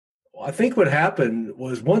I think what happened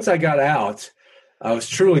was once I got out, I was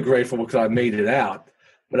truly grateful because I made it out.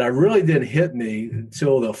 But it really didn't hit me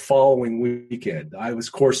until the following weekend. I was,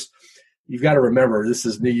 of course, you've got to remember, this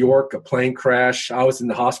is New York, a plane crash. I was in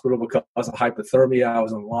the hospital because of hypothermia. I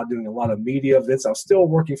was doing a lot of media events. I was still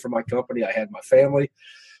working for my company. I had my family.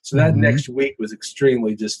 So that next week was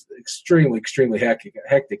extremely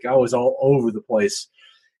hectic. I was all over the place,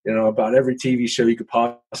 about every TV show you could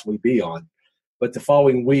possibly be on. But the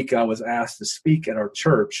following week, I was asked to speak at our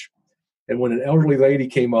church. And when an elderly lady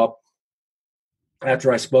came up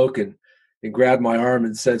after I spoke and grabbed my arm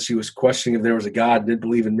and said she was questioning if there was a God and didn't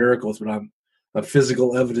believe in miracles, but I'm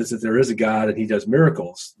physical evidence that there is a God and he does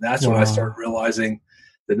miracles. That's when I started realizing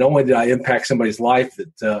that not only did I impact somebody's life,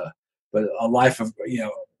 but a life of,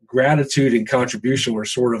 gratitude and contribution were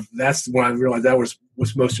that's when I realized that was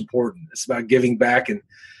what's most important. It's about giving back and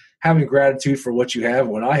having gratitude for what you have.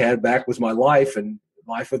 What I had back was my life and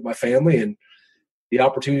life with my family, and the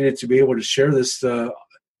opportunity to be able to share this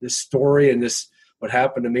story and what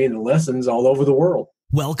happened to me and the lessons all over the world.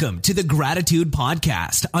 Welcome to the Gratitude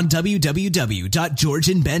Podcast on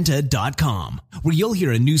www.georgeandbenta.com, where you'll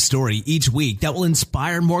hear a new story each week that will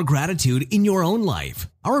inspire more gratitude in your own life.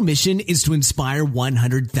 Our mission is to inspire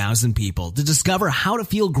 100,000 people to discover how to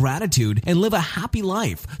feel gratitude and live a happy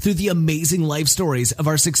life through the amazing life stories of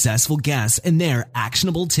our successful guests and their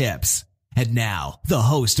actionable tips. And now, the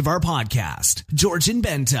host of our podcast, George and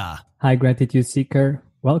Benta. Hi, Gratitude Seeker.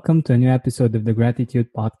 Welcome to a new episode of the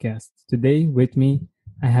Gratitude Podcast. Today with me,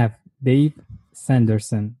 I have Dave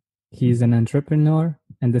Sanderson. He is an entrepreneur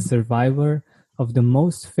and a survivor of the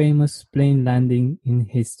most famous plane landing in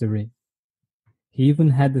history. He even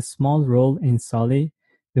had a small role in Sully,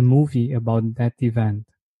 the movie about that event.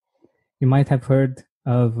 You might have heard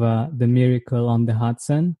of the miracle on the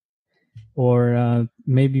Hudson, or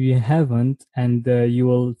maybe you haven't, and you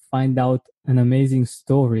will find out an amazing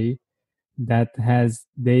story that has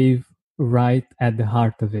Dave right at the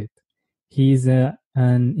heart of it. He's an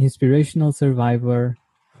inspirational survivor,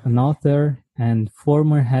 an author, and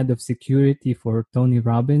former head of security for Tony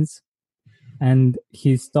Robbins. And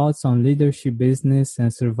his thoughts on leadership, business,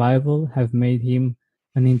 and survival have made him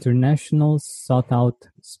an international sought-out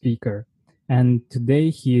speaker. And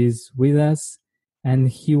today he is with us, and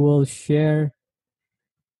he will share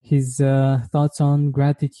his thoughts on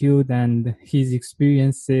gratitude and his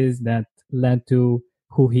experiences that led to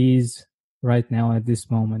who he is right now at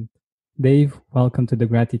this moment. Dave, welcome to the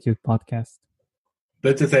Gratitude Podcast.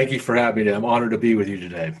 Benta, thank you for having me. I'm honored to be with you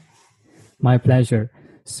today. My pleasure.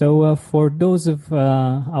 So for those of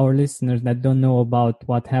our listeners that don't know about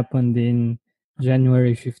what happened in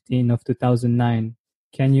January 15 of 2009,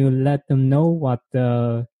 can you let them know what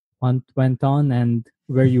went on and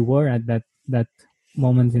where you were at that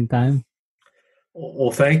moment in time?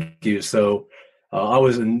 Well, thank you. So I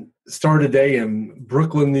started a day in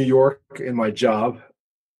Brooklyn, New York in my job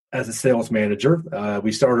as a sales manager.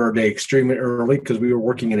 We started our day extremely early because we were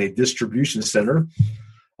working in a distribution center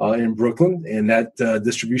in Brooklyn, and that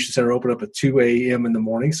distribution center opened up at 2 a.m. in the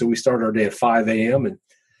morning. So we started our day at 5 a.m. and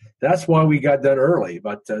that's why we got done early,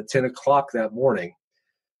 about 10 o'clock that morning.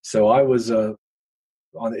 So I was on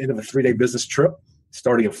the end of a 3-day business trip,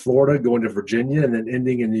 starting in Florida, going to Virginia, and then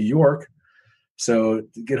ending in New York. So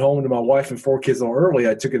to get home to my wife and 4 kids a little early,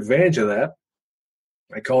 I took advantage of that.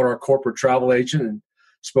 I called our corporate travel agent and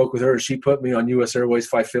spoke with her, and she put me on U.S. Airways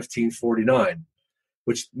Flight 1549,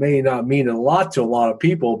 which may not mean a lot to a lot of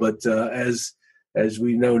people, but as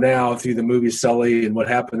we know now through the movie Sully and what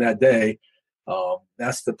happened that day,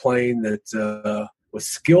 that's the plane that was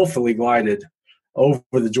skillfully glided over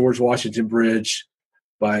the George Washington Bridge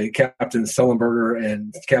by Captain Sullenberger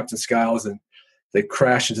and Captain Skiles, and they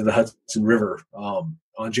crashed into the Hudson River on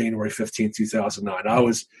January 15, 2009. I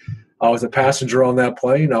was a passenger on that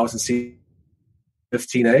plane. I was in seat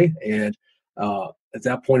 15A, and at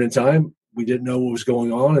that point in time, we didn't know what was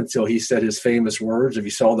going on until he said his famous words. If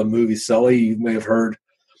you saw the movie Sully, you may have heard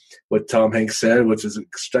what Tom Hanks said, which is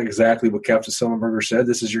exactly what Captain Sullenberger said.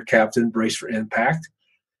 This is your captain, brace for impact.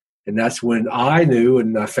 And that's when I knew,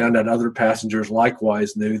 and I found out other passengers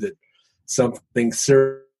likewise knew, that something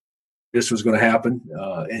serious was going to happen.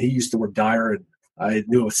 And he used the word dire, and I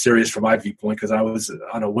knew it was serious from my viewpoint because I was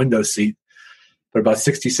on a window seat. But about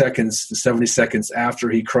 60 seconds to 70 seconds after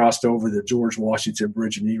he crossed over the George Washington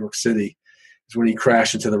Bridge in New York City is when he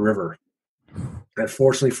crashed into the river. And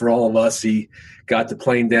fortunately for all of us, he got the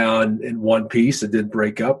plane down in one piece. It didn't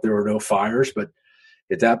break up. There were no fires. But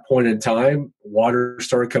at that point in time, water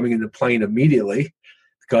started coming into the plane immediately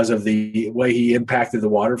because of the way he impacted the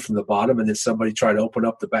water from the bottom. And then somebody tried to open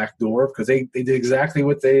up the back door because they did exactly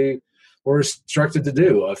what they were instructed to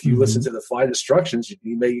do. If you listen Mm-hmm. to the flight instructions,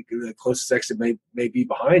 the closest exit may be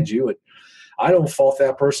behind you. And I don't fault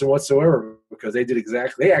that person whatsoever because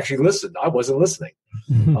they actually listened. I wasn't listening.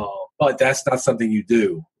 But that's not something you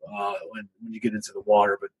do when you get into the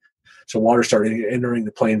water. But so water started entering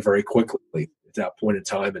the plane very quickly at that point in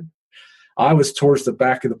time. And I was towards the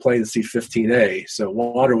back of the plane in seat 15A. So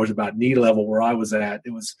water was about knee level where I was at.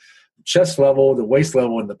 It was chest level, the waist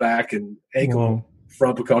level in the back, and ankle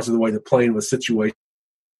front because of the way the plane was situated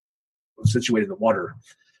in the water.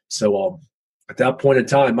 So at that point in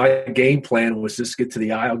time, my game plan was just get to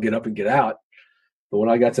the aisle, get up and get out. But when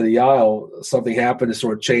I got to the aisle, something happened to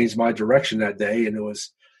sort of change my direction that day. And it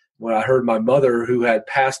was when I heard my mother, who had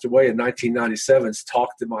passed away in 1997,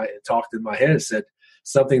 talked in my head and said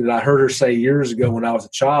something that I heard her say years ago when I was a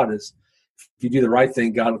child is, if you do the right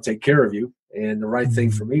thing, God will take care of you. And the right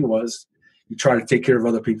thing for me was you try to take care of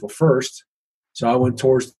other people first. So I went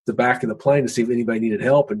towards the back of the plane to see if anybody needed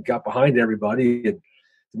help and got behind everybody and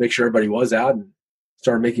to make sure everybody was out and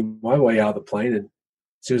started making my way out of the plane. And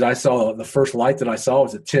as soon as I saw the first light that I saw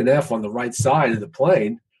was a 10F on the right side of the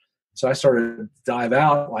plane. So I started to dive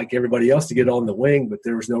out like everybody else to get on the wing, but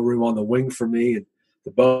there was no room on the wing for me. And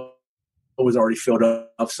the boat was already filled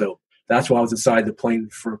up. So that's why I was inside the plane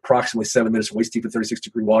for approximately 7 minutes, waist deep in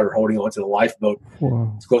 36-degree water, holding onto the lifeboat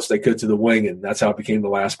as close as I could to the wing. And that's how I became the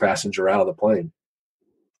last passenger out of the plane.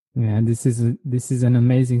 Yeah, this is an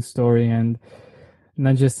amazing story, and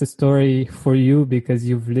not just a story for you because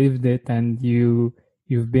you've lived it and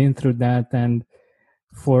you've been through that. And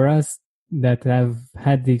for us that have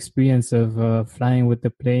had the experience of flying with the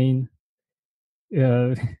plane,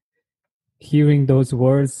 hearing those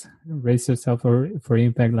words, brace yourself for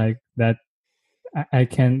impact, like that, I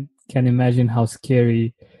can imagine how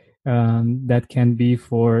scary that can be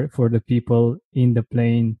for the people in the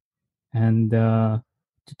plane, and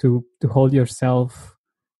to hold yourself,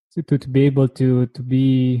 to be able to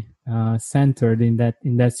be centered in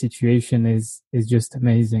that situation is just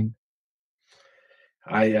amazing.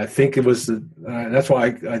 I think it was that's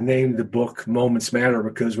why I named the book Moments Matter,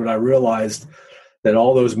 because when I realized that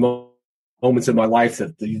all those moments in my life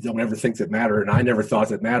that you don't ever think that matter, and I never thought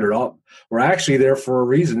that mattered, all were actually there for a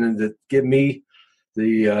reason, and to give me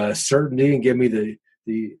the certainty and give me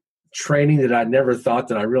the training that I never thought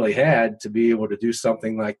that I really had to be able to do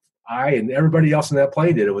something like I and everybody else in that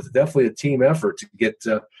plane did. It was definitely a team effort to get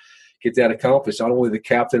that accomplished. Not only the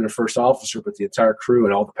captain and first officer, but the entire crew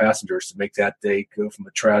and all the passengers to make that day go from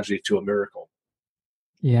a tragedy to a miracle.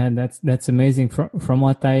 Yeah, that's amazing. From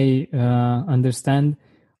what I understand,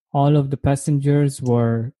 all of the passengers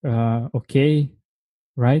were okay,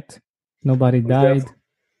 right? Nobody died.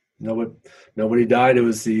 Nobody died. It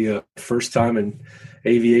was the first time in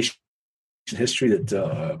aviation history that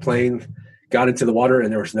a plane got into the water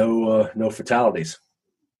and there was no fatalities.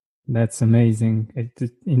 That's amazing.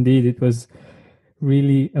 Indeed, it was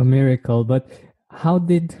really a miracle. But how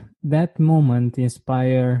did that moment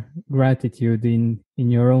inspire gratitude in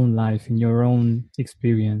your own life, in your own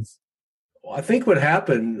experience? Well, I think what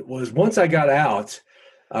happened was once I got out,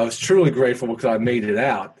 I was truly grateful because I made it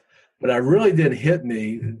out. But it really didn't hit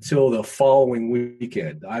me until the following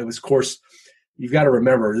weekend. I was, of course, you've got to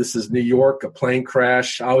remember, this is New York, a plane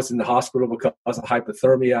crash. I was in the hospital because of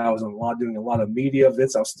hypothermia. I was doing a lot of media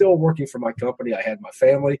events. I was still working for my company. I had my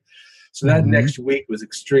family. So that next week was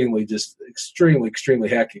extremely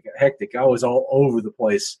hectic. I was all over the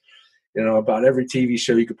place, about every TV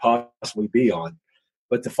show you could possibly be on.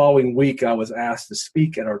 But the following week, I was asked to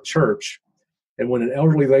speak at our church. And when an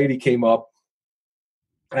elderly lady came up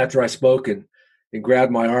after I spoke and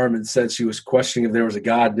grabbed my arm and said she was questioning if there was a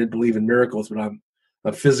God and didn't believe in miracles, but I'm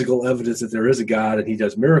physical evidence that there is a God and he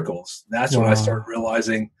does miracles. That's when I started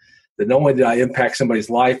realizing that not only did I impact somebody's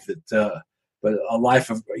life, but a life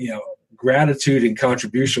of gratitude and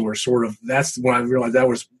contribution were that's when I realized that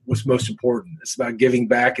was what's most important. It's about giving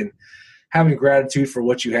back and having gratitude for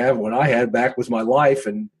what you have. What I had back was my life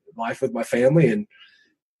and life with my family, and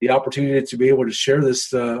the opportunity to be able to share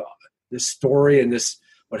this story and this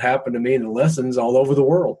what happened to me and the lessons all over the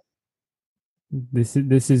world. This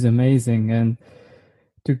is amazing, and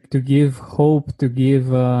to give hope, to give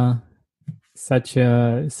such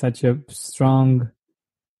a strong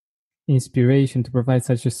inspiration, to provide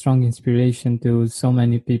such a strong inspiration to so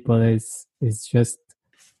many people is just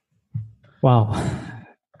wow.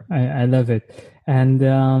 I love it.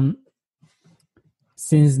 And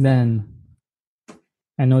since then,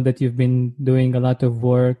 I know that you've been doing a lot of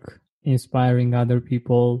work, inspiring other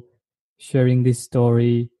people, sharing this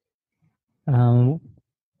story.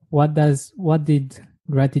 What did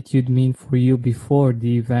gratitude mean for you before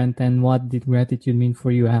the event, and what did gratitude mean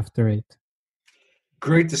for you after it?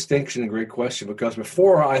 Great distinction and great question, because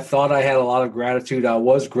before I thought I had a lot of gratitude. I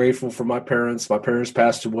was grateful for my parents. My parents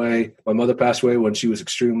passed away. My mother passed away when she was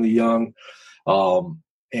extremely young.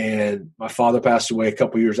 And my father passed away a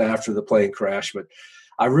couple years after the plane crash. But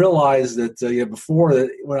I realized that before that,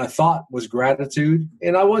 what I thought was gratitude,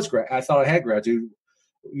 and I thought I had gratitude.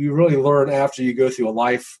 You really learn after you go through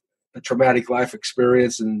a traumatic life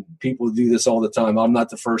experience, and people do this all the time. I'm not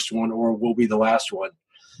the first one, or will be the last one.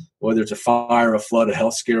 Whether it's a fire, a flood, a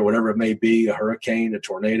health scare, whatever it may be, a hurricane, a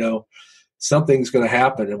tornado, something's going to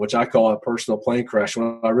happen, which I call a personal plane crash.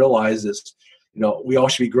 What I realize is, we all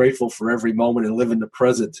should be grateful for every moment and live in the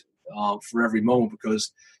present for every moment,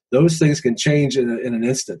 because those things can change in an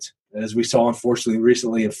instant. As we saw, unfortunately,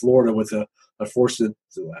 recently in Florida with the unfortunate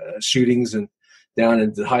shootings and down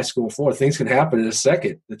in the high school in Florida, things can happen in a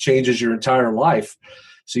second that changes your entire life.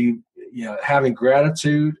 So having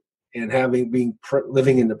gratitude and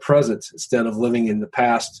living in the present instead of living in the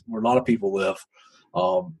past, where a lot of people live,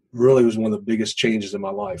 really was one of the biggest changes in my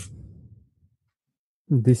life.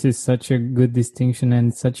 This is such a good distinction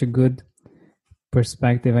and such a good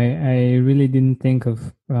perspective. I really didn't think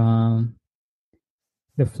of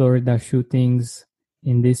the Florida shootings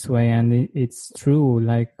in this way, and it's true.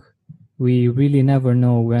 Like, we really never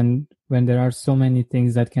know when there are so many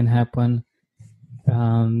things that can happen.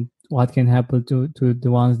 What can happen to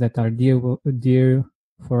the ones that are dear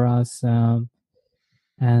for us,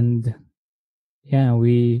 and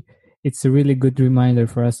it's a really good reminder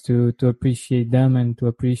for us to appreciate them and to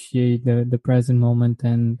appreciate the present moment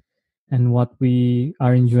and what we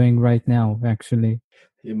are enjoying right now, actually.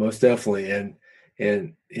 Yeah, most definitely.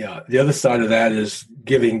 And the other side of that is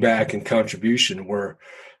giving back and contribution, where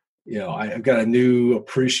I've got a new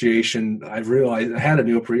appreciation. I've realized I had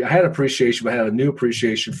appreciation, but I had a new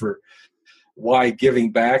appreciation for why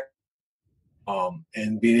giving back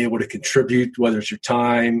and being able to contribute, whether it's your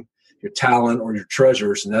time, your talent, or your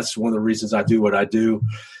treasures. And that's one of the reasons I do what I do,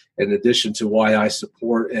 in addition to why I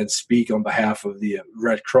support and speak on behalf of the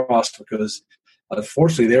Red Cross, because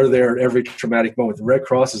unfortunately they're there at every traumatic moment. The Red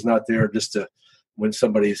Cross is not there just when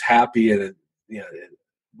somebody's happy and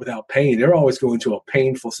without pain. They're always going to a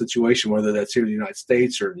painful situation, whether that's here in the United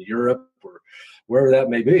States or in Europe or wherever that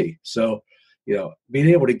may be. So, being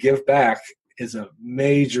able to give back is a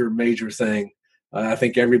major, major thing. I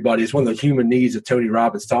think it's one of the human needs that Tony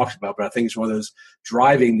Robbins talks about, but I think it's one of those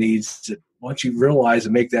driving needs that once you realize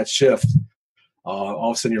and make that shift,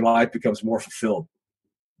 all of a sudden your life becomes more fulfilled.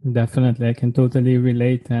 Definitely. I can totally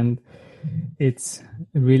relate. And it's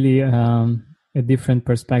really a different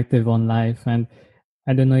perspective on life. And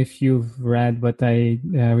I don't know if you've read, but I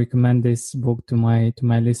recommend this book to my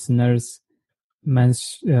listeners,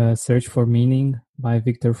 Man's Search for Meaning by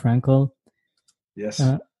Viktor Frankl. Yes.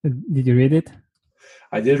 Did you read it?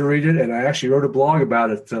 I did read it, and I actually wrote a blog about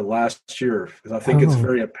it last year, because I think it's a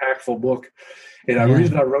very impactful book. And the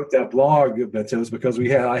reason I wrote that blog, Bento, is because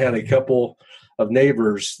I had a couple of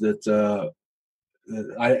neighbors that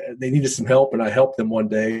they needed some help, and I helped them one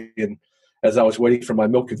day. And as I was waiting for my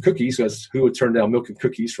milk and cookies, because who would turn down milk and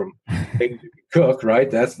cookies from cook,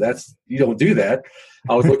 right? That's you don't do that.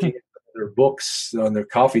 I was looking at their books on their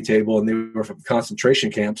coffee table, and they were from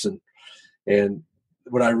concentration camps, and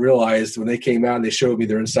what I realized when they came out and they showed me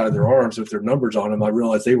their inside of their arms with their numbers on them, I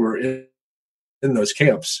realized they were in those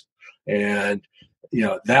camps. And,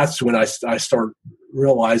 that's when I start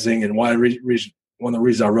realizing, and why one of the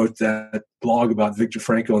reasons I wrote that blog about Viktor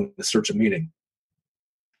Frankl and the search of meaning.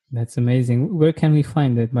 That's amazing. Where can we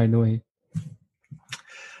find it, by the way?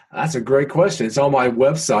 That's a great question. It's on my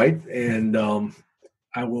website, and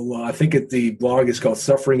I will. I think the blog is called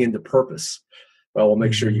 "Suffering into Purpose." Well, we'll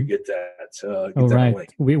make sure you get that. All right.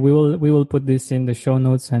 Link. We will put this in the show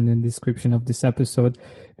notes and in the description of this episode,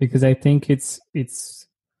 because I think it's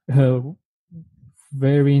a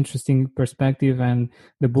very interesting perspective, and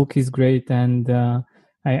the book is great, and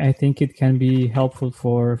I think it can be helpful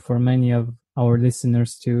for many of our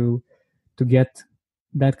listeners to get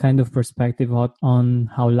that kind of perspective on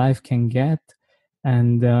how life can get,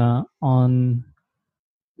 and on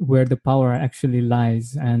where the power actually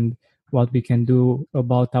lies, and what we can do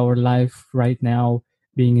about our life right now,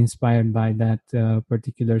 being inspired by that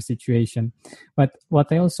particular situation. But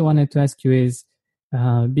what I also wanted to ask you is,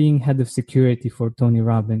 being head of security for Tony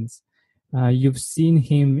Robbins, you've seen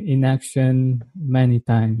him in action many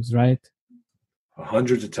times, right?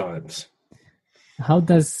 Hundreds of times. How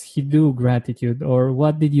does he do gratitude, or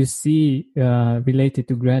what did you see related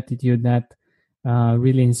to gratitude that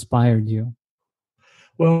really inspired you?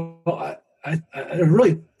 Well, I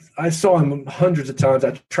really I saw him hundreds of times.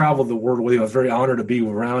 I traveled the world with him. I was very honored to be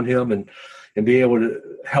around him and be able to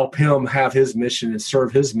help him have his mission and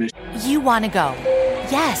serve his mission. You want to go.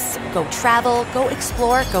 Yes, go travel, go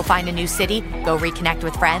explore, go find a new city, go reconnect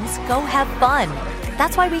with friends, go have fun.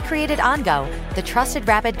 That's why we created OnGo, the trusted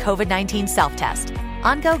rapid COVID-19 self-test.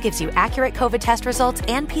 OnGo gives you accurate COVID test results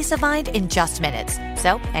and peace of mind in just minutes.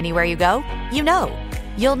 So anywhere you go, you know.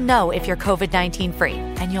 You'll know if you're COVID-19 free,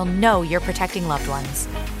 and you'll know you're protecting loved ones.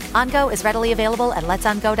 OnGo is readily available at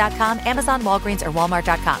letsongo.com, Amazon, Walgreens, or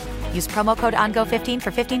Walmart.com. Use promo code ONGO15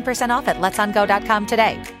 for 15% off at letsongo.com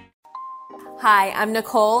today. Hi, I'm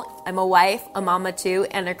Nicole. I'm a wife, a mama too,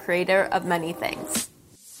 and a creator of many things.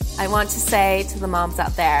 I want to say to the moms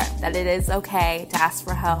out there that it is okay to ask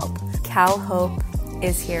for help. Cal Hope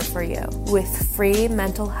is here for you with free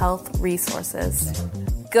mental health resources.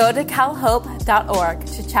 Go to calhope.org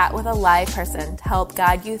to chat with a live person to help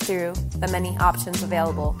guide you through the many options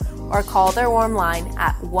available, or call their warm line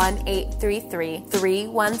at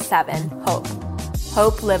 1-833-317-HOPE.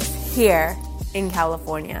 Hope lives here in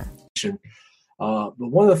California. But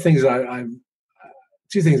one of the things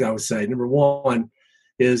two things I would say. Number one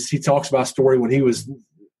is he talks about a story when he was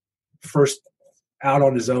first out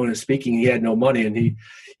on his own and speaking. He had no money, and he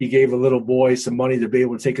gave a little boy some money to be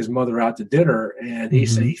able to take his mother out to dinner. And he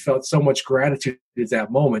said he felt so much gratitude at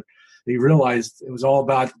that moment. He realized it was all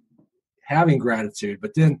about having gratitude.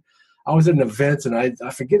 But then I was at an event, and I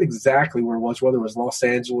forget exactly where it was, whether it was Los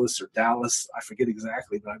Angeles or Dallas. I forget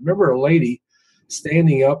exactly. But I remember a lady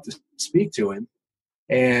standing up to speak to him,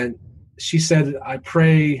 and she said, "I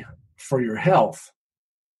pray for your health."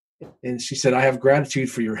 And she said, "I have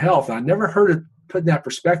gratitude for your health." I never heard it put in that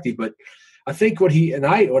perspective, but I think what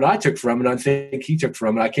I took from it, and I think he took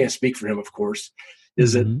from it, I can't speak for him, of course,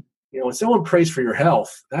 is that, when someone prays for your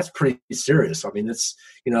health, that's pretty serious. I mean, it's,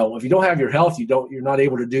 if you don't have your health, you're not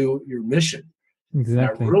able to do your mission.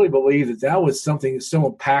 Exactly. And I really believe that was something that's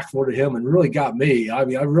so impactful to him and really got me. I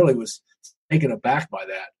mean, I really was taken aback by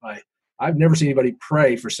that. I've never seen anybody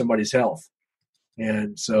pray for somebody's health.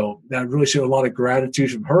 And so that really showed a lot of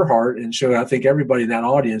gratitude from her heart, and showed, I think, everybody in that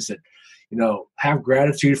audience that, have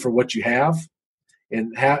gratitude for what you have,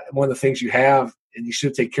 and one of the things you have and you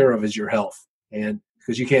should take care of is your health. And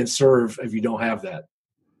because you can't serve if you don't have that.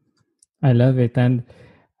 I love it. And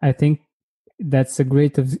I think that's a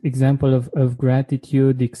great example of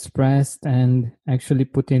gratitude expressed and actually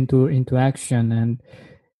put into action, and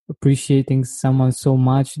appreciating someone so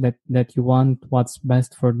much that you want what's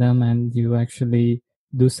best for them, and you actually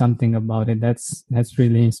do something about it. That's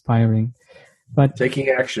really inspiring. But taking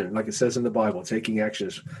action, like it says in the Bible, taking action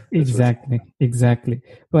is exactly.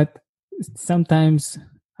 But sometimes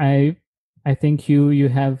I think you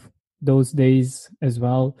have those days as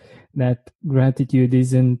well that gratitude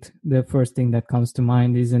isn't the first thing that comes to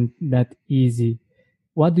mind, isn't that easy.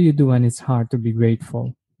 What do you do when it's hard to be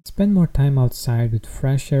grateful? Spend more time outside with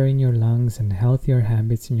fresh air in your lungs and healthier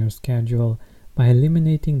habits in your schedule by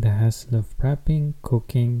eliminating the hassle of prepping,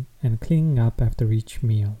 cooking, and cleaning up after each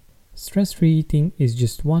meal. Stress-free eating is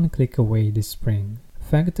just one click away this spring.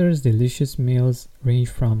 Factor's delicious meals range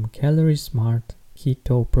from Calorie Smart,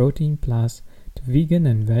 Keto, Protein Plus to vegan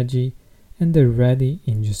and veggie, and they're ready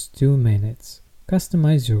in just 2 minutes.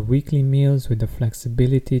 Customize your weekly meals with the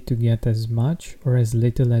flexibility to get as much or as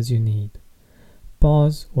little as you need.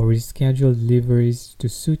 Pause or reschedule deliveries to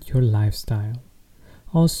suit your lifestyle.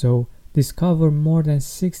 Also, discover more than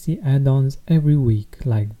 60 add-ons every week,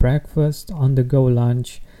 like breakfast, on-the-go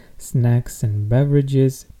lunch, snacks, and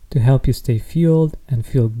beverages to help you stay fueled and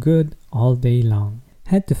feel good all day long.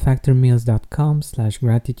 Head to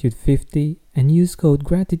factormeals.com/gratitude50 and use code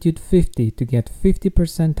gratitude50 to get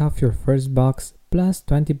 50% off your first box plus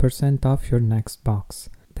 20% off your next box.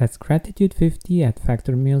 That's gratitude50 at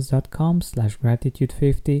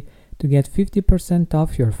factormeals.com/gratitude50 to get 50%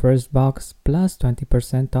 off your first box plus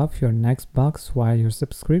 20% off your next box while your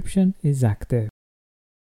subscription is active.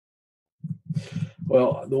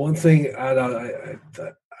 Well, the one thing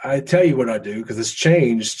I tell you what I do, because it's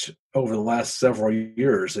changed over the last several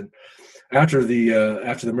years. And after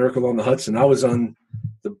the miracle on the Hudson, I was on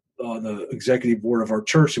the executive board of our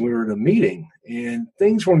church, and we were at a meeting, and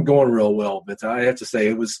things weren't going real well. But I have to say,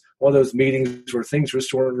 it was one of those meetings where things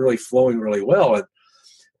just weren't really flowing really well. And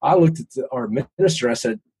I looked at our minister. I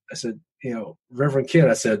said, Reverend Ken,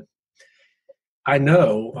 I said, I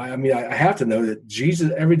have to know that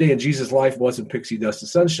Jesus, every day in Jesus' life wasn't pixie dust and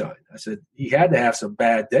sunshine. I said, he had to have some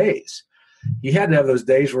bad days. He had to have those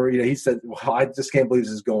days where, he said, well, I just can't believe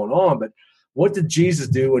this is going on. But what did Jesus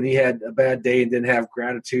do when he had a bad day and didn't have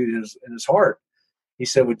gratitude in his heart? He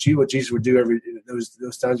said, what Jesus would do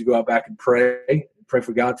those times, you go out back and pray pray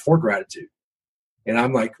for God for gratitude. And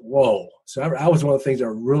I'm like, whoa. So I was one of the things that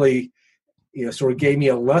really, sort of gave me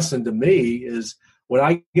a lesson to me is when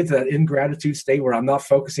I get to that ingratitude state where I'm not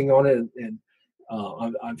focusing on it and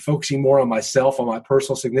I'm focusing more on myself, on my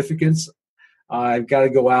personal significance, I've got to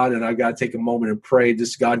go out and I've got to take a moment and pray,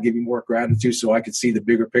 just God give me more gratitude so I can see the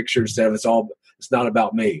bigger picture instead of it's not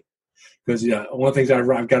about me. Because one of the things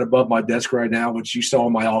I've got above my desk right now, which you saw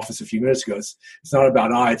in my office a few minutes ago, it's not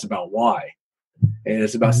about I, it's about why. And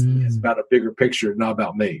it's about a bigger picture, not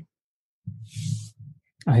about me.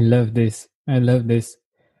 I love this.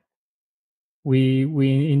 We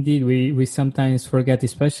indeed we sometimes forget,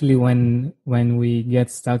 especially when we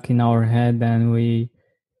get stuck in our head and we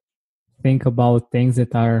think about things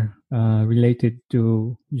that are related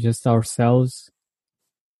to just ourselves,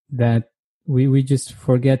 that we just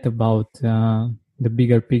forget about the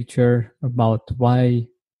bigger picture, about the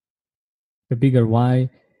bigger why.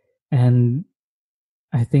 And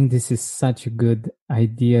I think this is such a good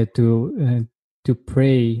idea to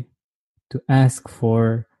pray, to ask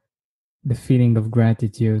for the feeling of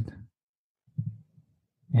gratitude.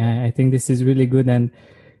 Yeah, I think this is really good. And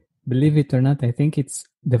believe it or not, I think it's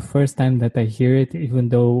the first time that I hear it, even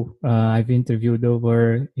though I've interviewed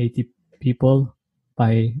over 80 people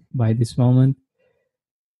by this moment.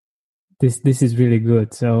 This is really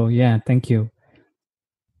good. So yeah, thank you.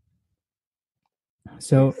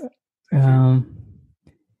 So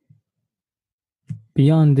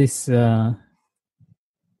beyond this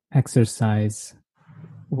exercise,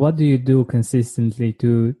 what do you do consistently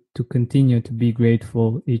to continue to be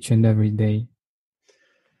grateful each and every day?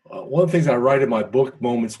 One of the things I write in my book,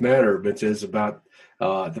 Moments Matter, which is about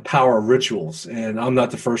the power of rituals. And I'm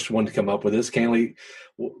not the first one to come up with this. Candidly,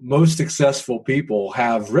 most successful people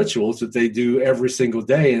have rituals that they do every single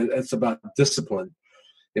day. And it's about discipline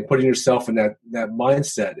and putting yourself in that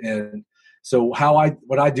mindset. And so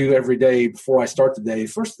what I do every day before I start the day,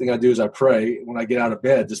 first thing I do is I pray when I get out of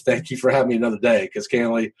bed, just thank you for having me another day. Because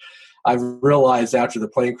candidly, I've realized after the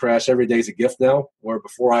plane crash, every day is a gift now, where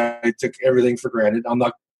before I took everything for granted.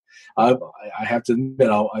 I have to admit,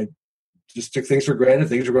 I just took things for granted.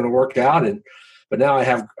 Things are going to work out. But now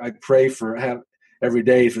I pray every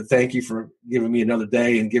day for thank you for giving me another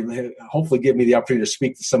day and hopefully give me the opportunity to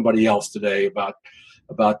speak to somebody else today about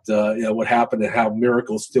what happened and how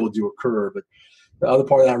miracles still do occur. But the other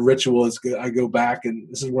part of that ritual is I go back, and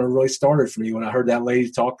this is where it really started for me when I heard that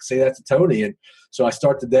lady say that to Tony. And so I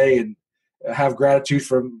start the day and have gratitude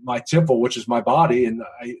for my temple, which is my body. And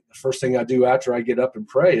the first thing I do after I get up and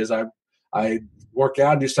pray is I work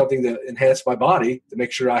out and do something to enhance my body to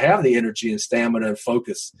make sure I have the energy and stamina and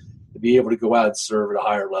focus to be able to go out and serve at a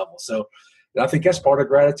higher level. So I think that's part of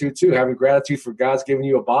gratitude too, having gratitude for God's given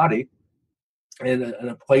you a body and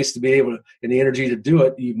a place to be able to, and the energy to do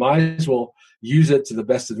it. You might as well use it to the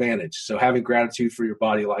best advantage. So having gratitude for your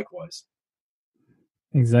body likewise.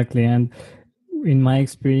 Exactly. And in my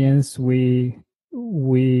experience, we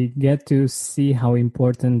get to see how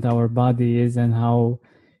important our body is and how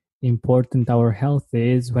important our health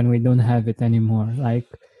is when we don't have it anymore. Like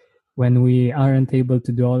when we aren't able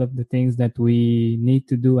to do all of the things that we need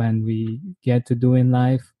to do and we get to do in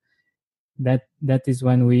life, that is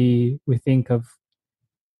when we think of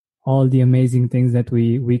all the amazing things that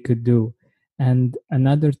we could do. And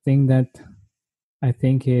another thing that I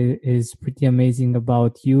think is pretty amazing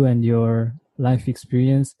about you and your life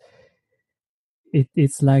experience,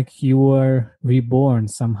 it's like you were reborn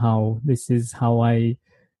somehow. This is how I,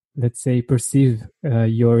 let's say, perceive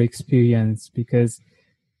your experience, because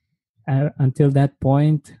until that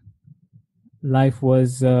point, life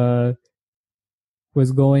was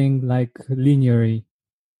going like linearly,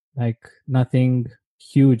 like nothing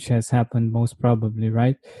huge has happened, most probably,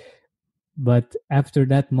 right? But after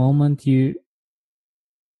that moment,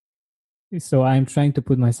 so I'm trying to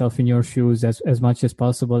put myself in your shoes as much as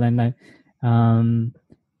possible, and I'm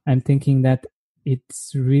thinking that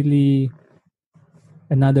it's really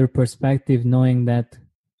another perspective, knowing that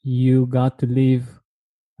you got to live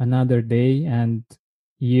another day and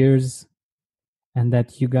years, and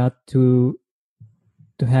that you got to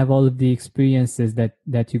have all of the experiences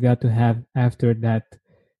that you got to have after that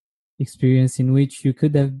experience, in which you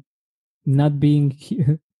could have not been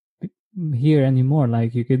here anymore.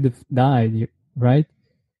 Like you could have died, right?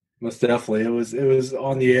 Most definitely. It was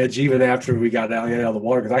on the edge even after we got out of the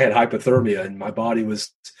water, because I had hypothermia and my body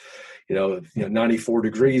was, 94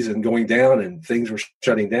 degrees and going down and things were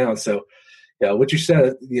shutting down. So, what you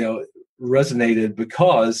said, resonated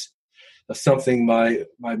because of something my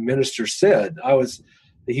minister said.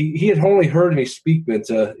 He had only heard me speak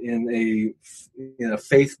in a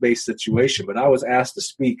faith-based situation, but I was asked to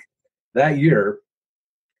speak that year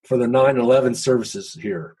for the 9/11 services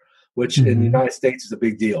here, which in the United States is a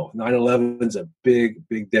big deal. 9/11 is a big,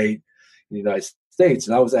 big date in the United States.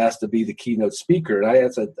 And I was asked to be the keynote speaker. And I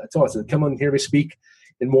told him, I said, come on, hear me speak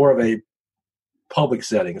in more of a public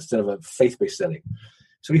setting instead of a faith-based setting.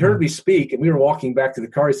 So he heard me speak, and we were walking back to the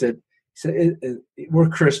car. He said, we're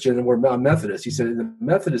Christian and we're Methodist. He said, in the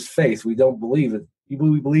Methodist faith, we don't believe it.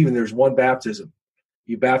 We believe in there's one baptism.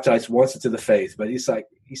 You baptize once into the faith. But he said,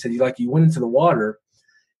 you went into the water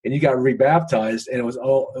and you got rebaptized, and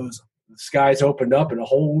the skies opened up and a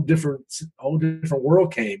whole different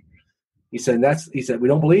world came. He said, we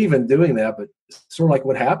don't believe in doing that, but sort of like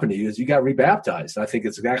what happened to you is you got rebaptized. I think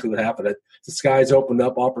it's exactly what happened. The skies opened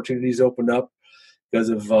up, opportunities opened up because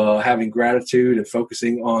of having gratitude and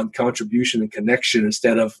focusing on contribution and connection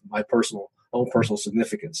instead of my own personal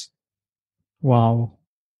significance. Wow.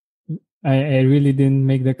 I really didn't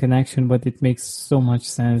make the connection, but it makes so much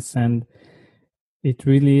sense. And it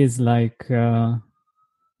really is like a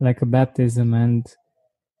baptism, and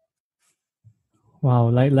wow,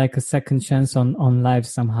 like a second chance on life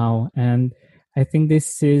somehow. And I think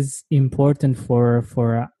this is important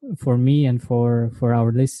for me and for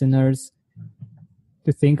our listeners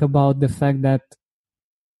to think about the fact that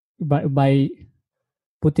by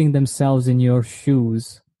putting themselves in your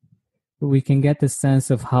shoes, we can get a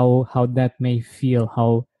sense of how that may feel,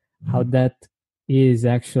 how that is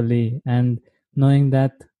actually, and knowing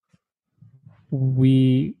that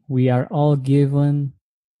we are all given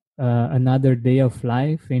another day of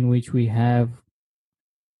life in which we have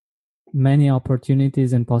many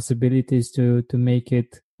opportunities and possibilities to make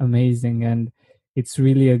it amazing. And it's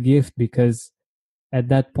really a gift, because at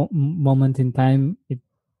that moment in time,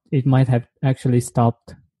 it might have actually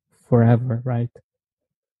stopped forever, right?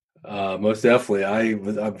 Most definitely. I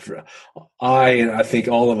think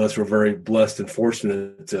all of us were very blessed and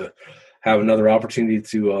fortunate to have another opportunity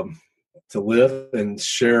to live and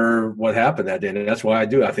share what happened that day. And that's why I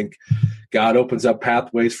do. I think God opens up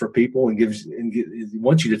pathways for people and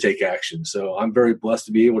wants you to take action. So I'm very blessed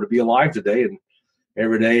to be able to be alive today, and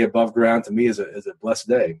every day above ground to me is a blessed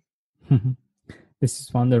day. This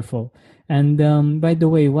is wonderful. And by the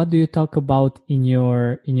way, what do you talk about in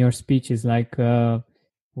your speeches? Like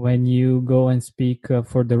when you go and speak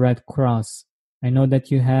for the Red Cross, I know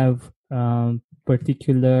that you have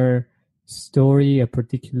particular story, a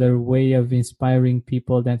particular way of inspiring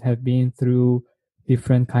people that have been through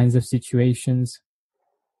different kinds of situations.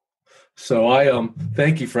 So I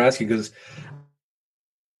thank you for asking, because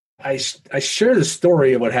I share the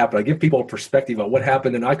story of what happened. I give people a perspective on what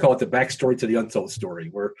happened, and I call it the backstory to the untold story,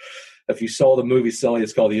 where if you saw the movie Sully,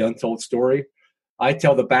 it's called The Untold Story. I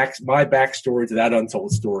tell my backstory to that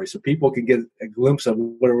untold story so people can get a glimpse of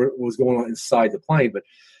what was going on inside the plane. But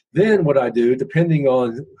then what I do, depending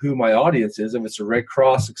on who my audience is, if it's a Red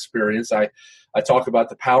Cross experience, I talk about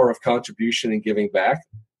the power of contribution and giving back.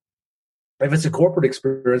 If it's a corporate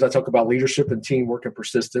experience, I talk about leadership and teamwork and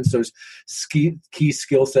persistence, those key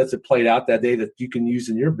skill sets that played out that day that you can use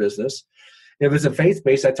in your business. If it's a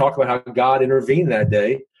faith-based, I talk about how God intervened that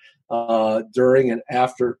day during and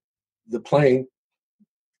after the plane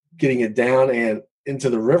getting it down and into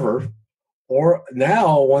the river. Or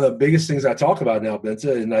now, one of the biggest things I talk about now,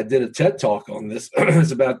 Vincent, and I did a TED Talk on this,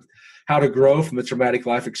 is about how to grow from a traumatic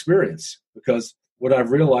life experience. Because what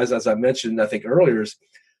I've realized, as I mentioned, I think earlier, is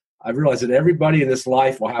I've realized that everybody in this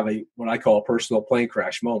life will have what I call a personal plane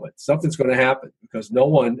crash moment. Something's going to happen, because no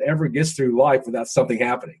one ever gets through life without something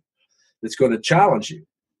happening that's going to challenge you.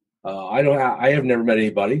 I have never met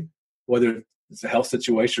anybody, whether it's a health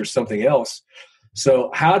situation or something else.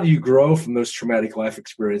 So how do you grow from those traumatic life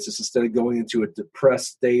experiences instead of going into a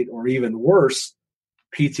depressed state, or even worse,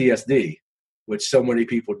 PTSD, which so many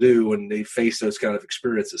people do when they face those kind of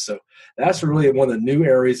experiences? So that's really one of the new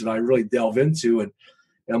areas that I really delve into. And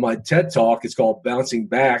my TED Talk is called Bouncing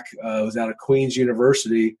Back. It was out of Queen's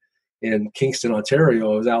University in Kingston,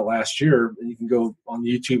 Ontario. It was out last year, and you can go on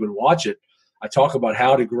YouTube and watch it. I talk about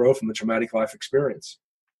how to grow from a traumatic life experience.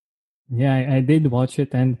 Yeah, I did watch it,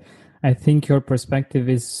 and I think your perspective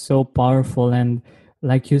is so powerful. And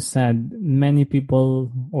like you said, many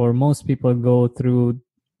people, or most people, go through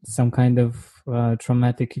some kind of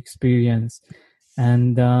traumatic experience.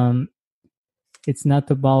 And it's not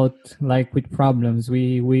about, like with problems,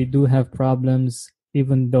 we do have problems,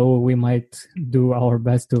 even though we might do our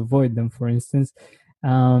best to avoid them, for instance.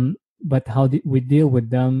 But how we deal with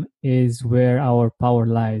them is where our power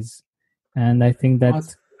lies. And I think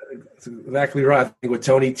that's exactly right. I think what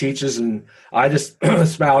Tony teaches, and I just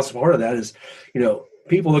espouse part of that, is,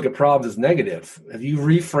 people look at problems as negative. If you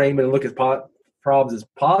reframe it and look at problems as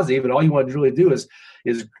positive, and all you want to really do is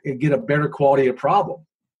get a better quality of problem.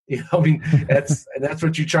 I mean, that's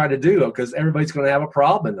what you try to do, because everybody's going to have a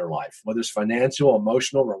problem in their life, whether it's financial,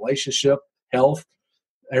 emotional, relationship, health.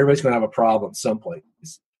 Everybody's going to have a problem someplace.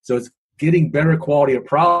 So it's getting better quality of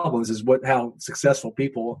problems is how successful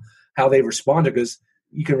people, how they respond to, because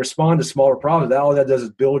you can respond to smaller problems. All that does is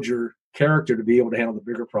build your character to be able to handle the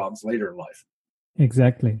bigger problems later in life.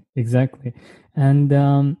 Exactly.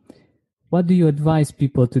 And what do you advise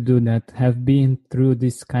people to do that have been through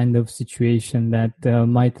this kind of situation that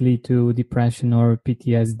might lead to depression or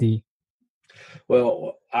PTSD?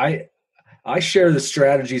 Well, I share the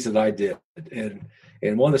strategies that I did,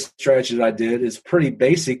 and one of the strategies I did is pretty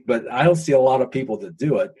basic, but I don't see a lot of people that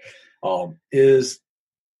do it. A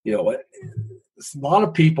lot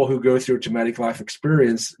of people who go through a traumatic life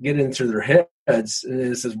experience get into their heads and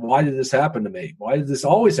it says, "Why did this happen to me? Why did this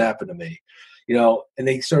always happen to me?" And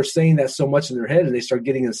they start saying that so much in their head, and they start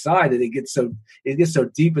getting inside, and it gets so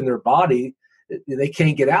deep in their body that they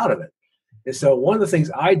can't get out of it. And so one of the things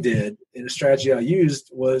I did, and a strategy I used,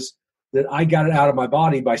 was that I got it out of my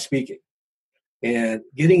body by speaking and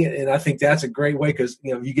getting it. And I think that's a great way, because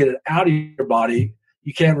you get it out of your body,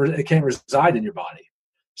 it can't reside in your body.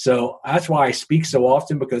 So that's why I speak so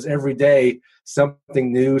often, because every day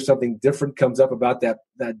something new, something different comes up about that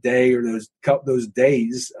day or those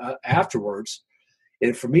days afterwards.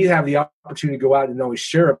 And for me to have the opportunity to go out and always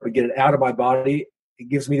share it, but get it out of my body, it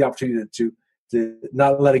gives me the opportunity to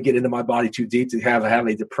not let it get into my body too deep, to have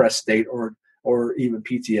a depressed state or even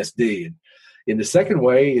PTSD. And the second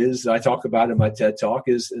way is, I talk about in my TED Talk,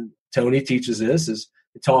 and Tony teaches this,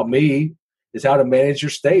 it taught me, is how to manage your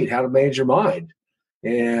state, how to manage your mind.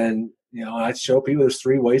 And, I show people there's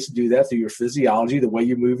 3 ways to do that: through your physiology, the way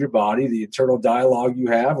you move your body, the internal dialogue you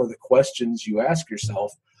have, or the questions you ask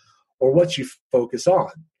yourself, or what you focus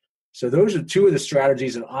on. So those are 2 of the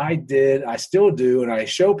strategies that I did, I still do, and I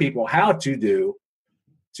show people how to do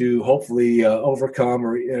to hopefully overcome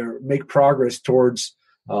or make progress towards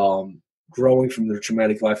growing from their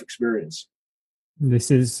traumatic life experience. This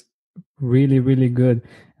is really, really good.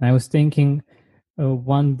 And I was thinking,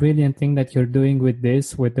 one brilliant thing that you're doing with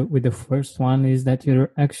this, with the first one, is that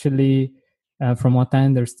you're actually, from what I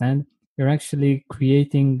understand, you're actually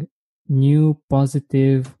creating new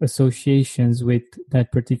positive associations with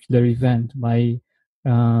that particular event by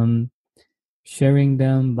sharing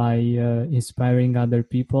them, by inspiring other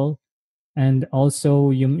people. And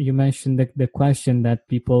also you mentioned the question that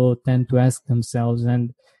people tend to ask themselves.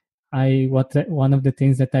 And one of the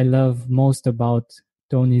things that I love most about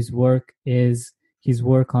Tony's work is his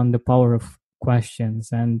work on the power of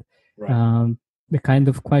questions. And right. The kind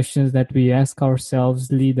of questions that we ask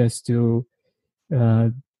ourselves lead us to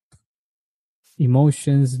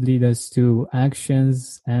emotions, lead us to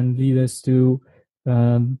actions, and lead us to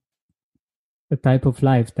the type of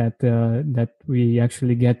life that we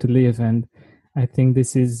actually get to live. And I think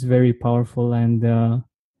this is very powerful, and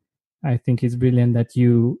I think it's brilliant that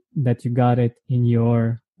you got it in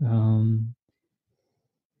your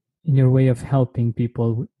way of helping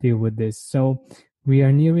people deal with this. So we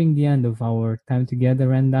are nearing the end of our time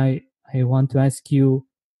together, and I want to ask you,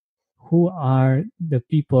 who are the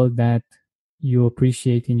people that you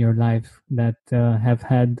appreciate in your life that have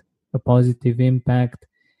had a positive impact?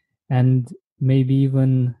 And maybe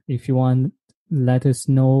even, if you want, let us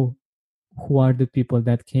know who are the people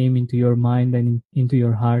that came into your mind and into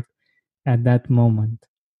your heart at that moment.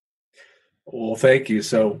 Well, thank you.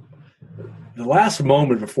 So the last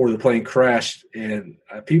moment before the plane crashed, and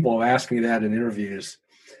people have asked me that in interviews,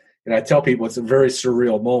 and I tell people it's a very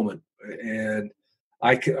surreal moment. And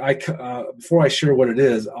I before I share what it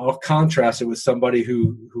is, I'll contrast it with somebody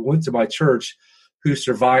who went to my church, who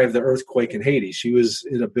survived the earthquake in Haiti. She was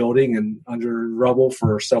in a building and under rubble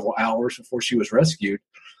for several hours before she was rescued.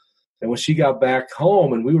 And when she got back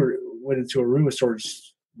home, and we went into a room and started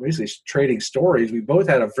basically trading stories, we both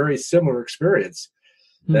had a very similar experience.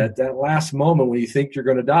 That last moment when you think you're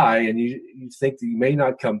going to die and you think that you may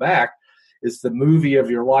not come back, is the movie of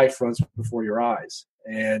your life runs before your eyes.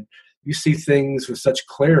 And you see things with such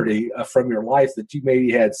clarity from your life that you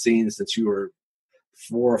maybe had seen since you were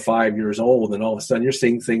 4 or 5 years old, and all of a sudden you're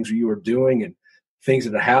seeing things you were doing and things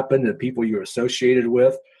that have happened and people you were associated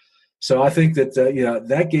with. So I think that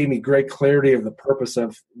that gave me great clarity of the purpose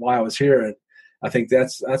of why I was here, and I think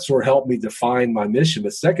that's sort of helped me define my mission.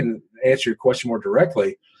 But second, to answer your question more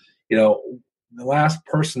directly, the last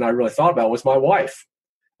person I really thought about was my wife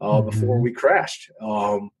before we crashed.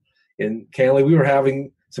 And candidly, we were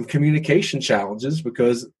having some communication challenges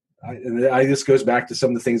because this goes back to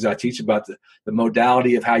some of the things I teach about the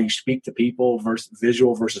modality of how you speak to people versus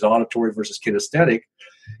visual versus auditory versus kinesthetic.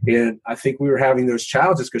 And I think we were having those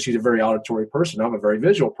challenges because she's a very auditory person. I'm a very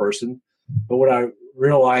visual person. But what I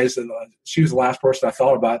realized, and she was the last person I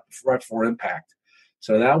thought about right before impact.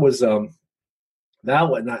 So that was that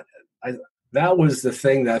was the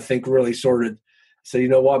thing that I think really sort of said, you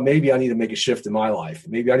know what, maybe I need to make a shift in my life.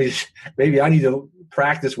 Maybe I need to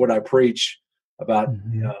practice what I preach about,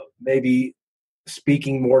 maybe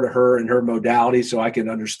speaking more to her in her modality so I can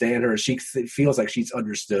understand her. She feels like she's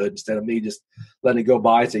understood instead of me just letting it go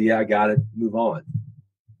by and say, yeah, I got it, move on.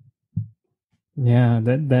 Yeah,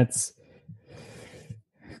 that's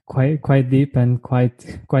quite deep and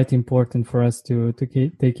quite important for us to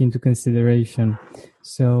take into consideration.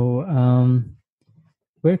 So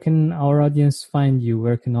where can our audience find you?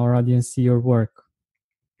 Where can our audience see your work?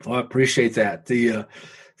 Well, I appreciate that.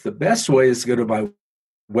 The best way is to go to my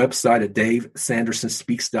website at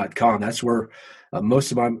davesandersonspeaks.com. That's where a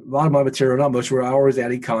lot of my material, not most, where I always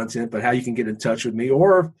adding content, but how you can get in touch with me,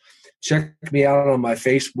 or check me out on my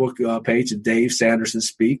Facebook page at Dave Sanderson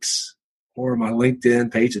Speaks, or my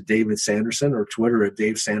LinkedIn page at David Sanderson, or Twitter at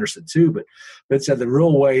Dave Sanderson too. But it's the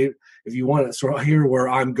real way, if you want to sort of hear where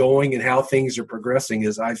I'm going and how things are progressing,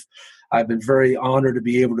 is I've been very honored to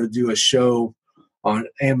be able to do a show on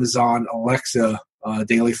Amazon Alexa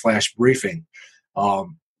daily flash briefing.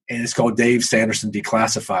 And it's called Dave Sanderson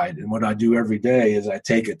Declassified. And what I do every day is I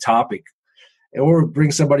take a topic or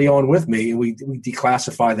bring somebody on with me, and we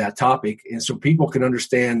declassify that topic. And so people can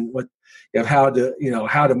understand how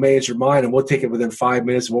to manage your mind. And we'll take it within 5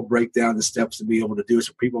 minutes, and we'll break down the steps to be able to do it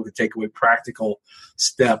so people can take away practical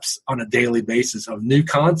steps on a daily basis of new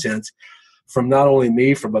content from not only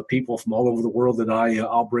me, but people from all over the world that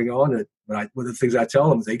I'll bring on it. But one of the things I tell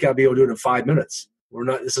them is they got to be able to do it in 5 minutes.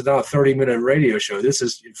 This is not a 30-minute radio show. This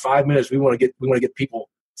is in 5 minutes. We want to get people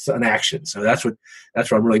in action. So that's what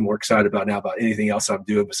I'm really more excited about now, about anything else I'm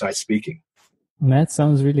doing besides speaking. That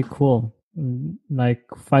sounds really cool. Like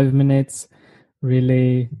 5 minutes,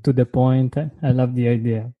 really to the point. I love the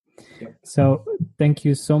idea. Yep. So thank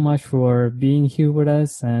you so much for being here with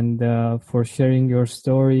us and for sharing your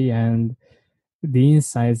story and the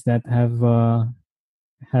insights that have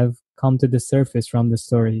come to the surface from the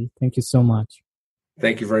story. Thank you so much.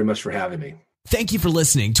 Thank you very much for having me. Thank you for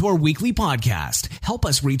listening to our weekly podcast. Help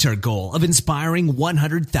us reach our goal of inspiring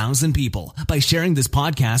 100,000 people by sharing this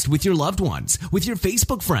podcast with your loved ones, with your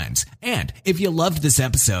Facebook friends. And if you loved this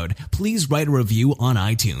episode, please write a review on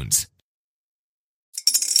iTunes.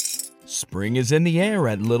 Spring is in the air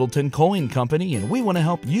at Littleton Coin Company, and we want to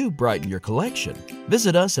help you brighten your collection.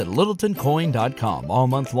 Visit us at littletoncoin.com all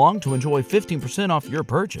month long to enjoy 15% off your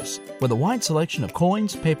purchase. With a wide selection of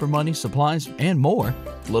coins, paper money, supplies, and more,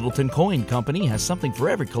 Littleton Coin Company has something for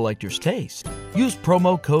every collector's taste. Use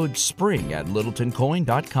promo code SPRING at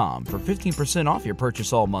littletoncoin.com for 15% off your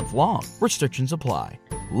purchase all month long. Restrictions apply.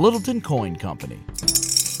 Littleton Coin Company.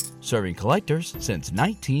 Serving collectors since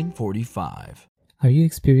 1945. Are you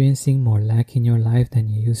experiencing more lack in your life than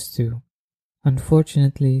you used to?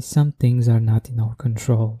 Unfortunately, some things are not in our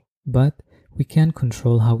control, but we can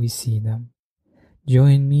control how we see them.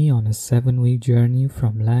 Join me on a 7-week journey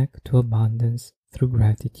from lack to abundance through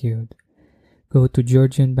gratitude. Go to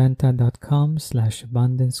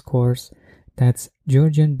georgianbenta.com/abundance course. That's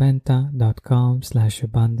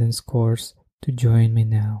georgianbenta.com/abundance course to join me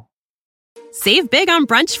now. Save big on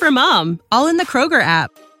brunch for mom, all in the Kroger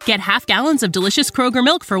app. Get half gallons of delicious Kroger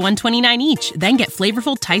milk for $1.29 each. Then get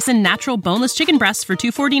flavorful Tyson natural boneless chicken breasts for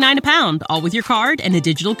 $2.49 a pound, all with your card and a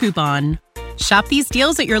digital coupon. Shop these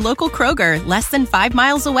deals at your local Kroger, less than 5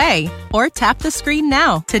 miles away. Or tap the screen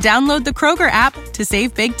now to download the Kroger app to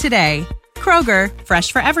save big today. Kroger,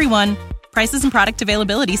 fresh for everyone. Prices and product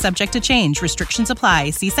availability subject to change. Restrictions apply.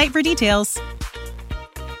 See site for details.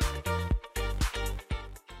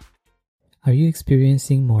 Are you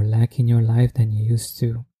experiencing more lack in your life than you used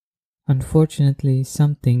to? Unfortunately,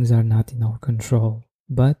 some things are not in our control,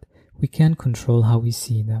 but we can control how we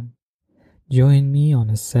see them. Join me on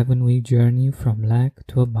a 7-week journey from lack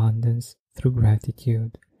to abundance through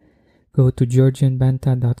gratitude. Go to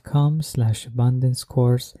georgianbenta.com/abundance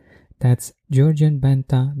course. That's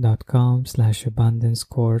georgianbenta.com/abundance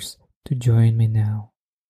course to join me now.